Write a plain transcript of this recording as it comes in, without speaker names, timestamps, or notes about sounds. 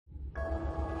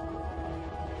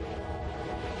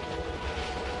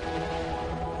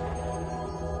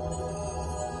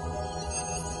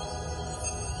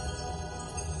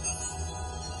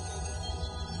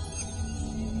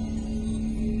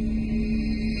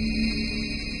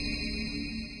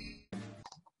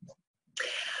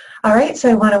All right, so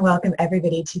I want to welcome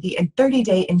everybody to the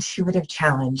 30-day intuitive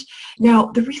challenge. Now,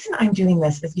 the reason I'm doing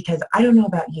this is because I don't know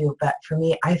about you, but for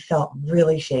me, I felt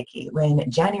really shaky. When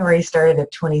January started of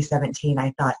 2017,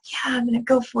 I thought, yeah, I'm going to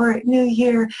go for it, new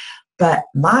year. But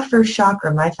my first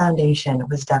chakra, my foundation,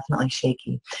 was definitely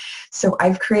shaky. So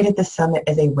I've created the summit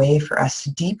as a way for us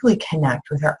to deeply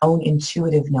connect with our own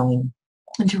intuitive knowing,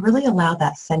 and to really allow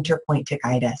that center point to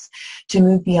guide us, to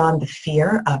move beyond the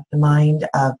fear of the mind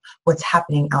of what's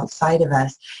happening outside of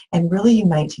us, and really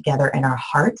unite together in our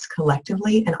hearts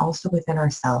collectively and also within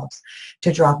ourselves,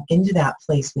 to drop into that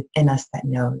place within us that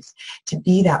knows, to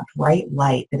be that bright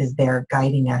light that is there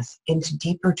guiding us into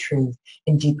deeper truth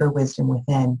and deeper wisdom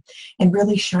within, and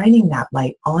really shining that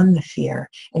light on the fear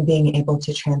and being able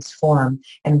to transform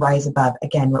and rise above,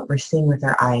 again, what we're seeing with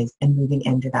our eyes and moving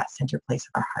into that center place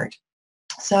of our heart.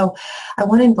 So I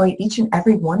want to invite each and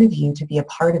every one of you to be a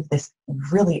part of this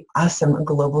really awesome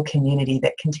global community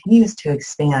that continues to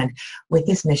expand with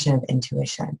this mission of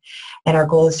intuition. And our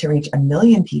goal is to reach 1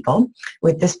 million people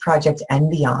with this project and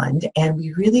beyond. And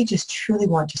we really just truly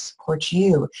want to support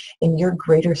you in your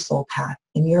greater soul path,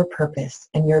 in your purpose,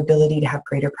 and your ability to have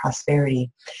greater prosperity,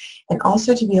 and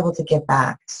also to be able to give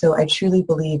back. So I truly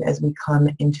believe as we come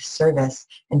into service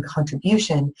and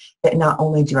contribution that not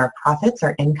only do our profits,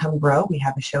 our income grow, we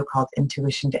have a show called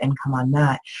Intuition to Income on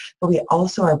that, but we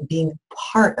also are being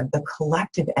part of the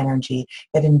collective energy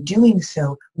that in doing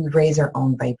so, we raise our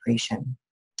own vibration.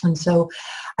 And so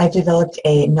I've developed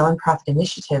a nonprofit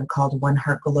initiative called One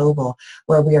Heart Global,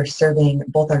 where we are serving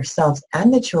both ourselves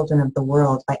and the children of the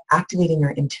world by activating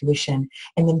our intuition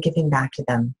and then giving back to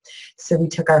them. So we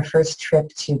took our first trip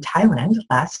to Thailand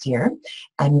last year,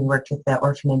 and we worked with the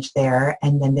orphanage there,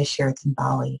 and then this year it's in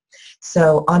Bali.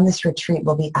 So on this retreat,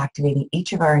 we'll be activating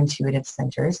each of our intuitive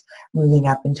centers, moving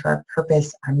up into our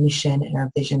purpose, our mission, and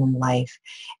our vision in life,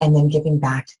 and then giving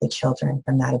back to the children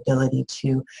from that ability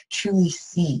to truly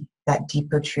see that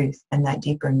deeper truth and that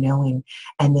deeper knowing,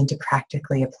 and then to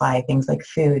practically apply things like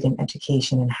food and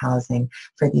education and housing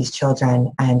for these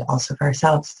children, and also for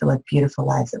ourselves to live beautiful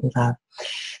lives that we love.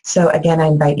 So again, I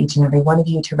invite each and every one of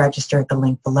you to register at the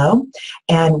link below.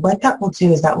 And what that will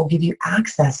do is that will give you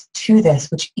access to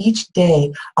this, which each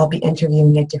day I'll be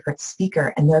interviewing a different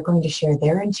speaker, and they're going to share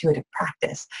their intuitive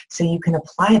practice so you can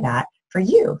apply that for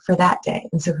you for that day.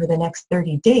 And so for the next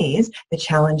 30 days, the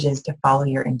challenge is to follow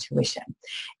your intuition.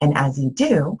 And as you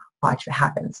do, watch what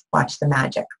happens. Watch the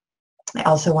magic. I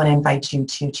also want to invite you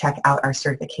to check out our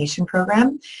certification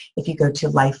program. If you go to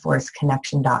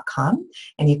lifeforceconnection.com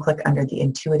and you click under the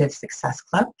Intuitive Success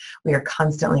Club, we are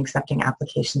constantly accepting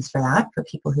applications for that for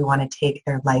people who want to take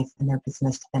their life and their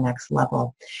business to the next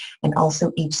level. And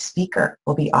also each speaker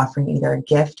will be offering either a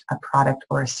gift, a product,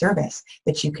 or a service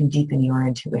that you can deepen your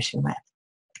intuition with.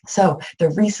 So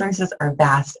the resources are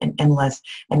vast and endless,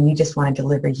 and we just want to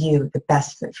deliver you the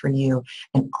best fit for you,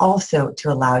 and also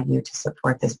to allow you to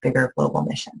support this bigger global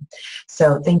mission.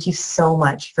 So thank you so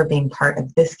much for being part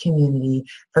of this community,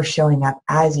 for showing up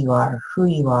as you are, who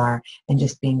you are, and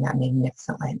just being that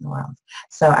magnificent light in the world.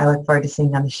 So I look forward to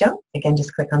seeing you on the show. Again,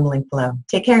 just click on the link below.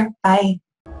 Take care. Bye.